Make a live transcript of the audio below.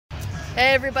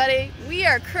Hey everybody, we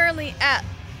are currently at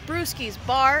Brewskis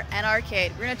Bar and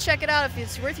Arcade. We're gonna check it out if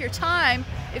it's worth your time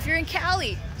if you're in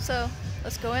Cali. So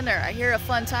let's go in there. I hear a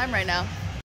fun time right now.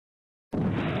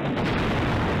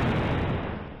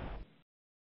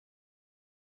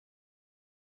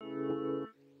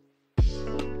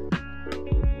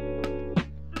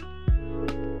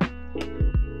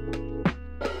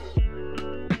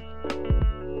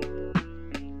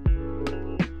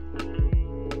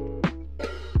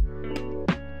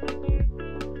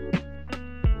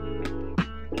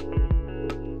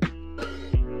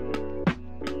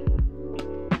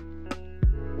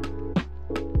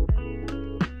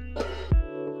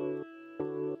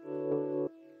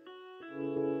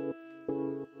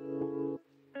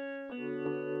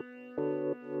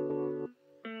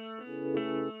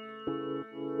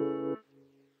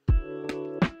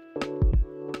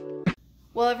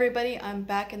 Well everybody, I'm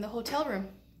back in the hotel room.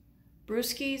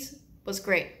 Brewskis was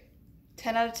great.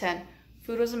 10 out of 10.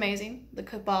 Food was amazing. The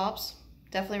kebabs,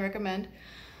 definitely recommend.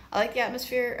 I like the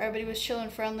atmosphere. Everybody was chill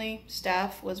and friendly.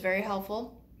 Staff was very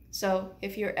helpful. So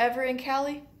if you're ever in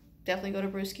Cali, definitely go to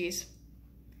Brewskis.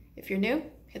 If you're new,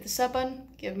 hit the sub button,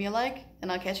 give me a like,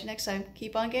 and I'll catch you next time.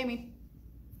 Keep on gaming.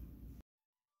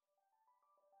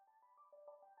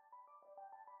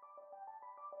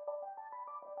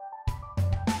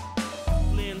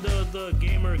 Linda the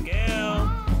gamer gal,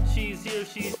 she's here,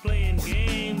 she's playing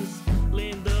games.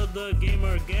 Linda the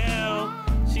gamer gal,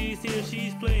 she's here,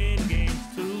 she's playing games.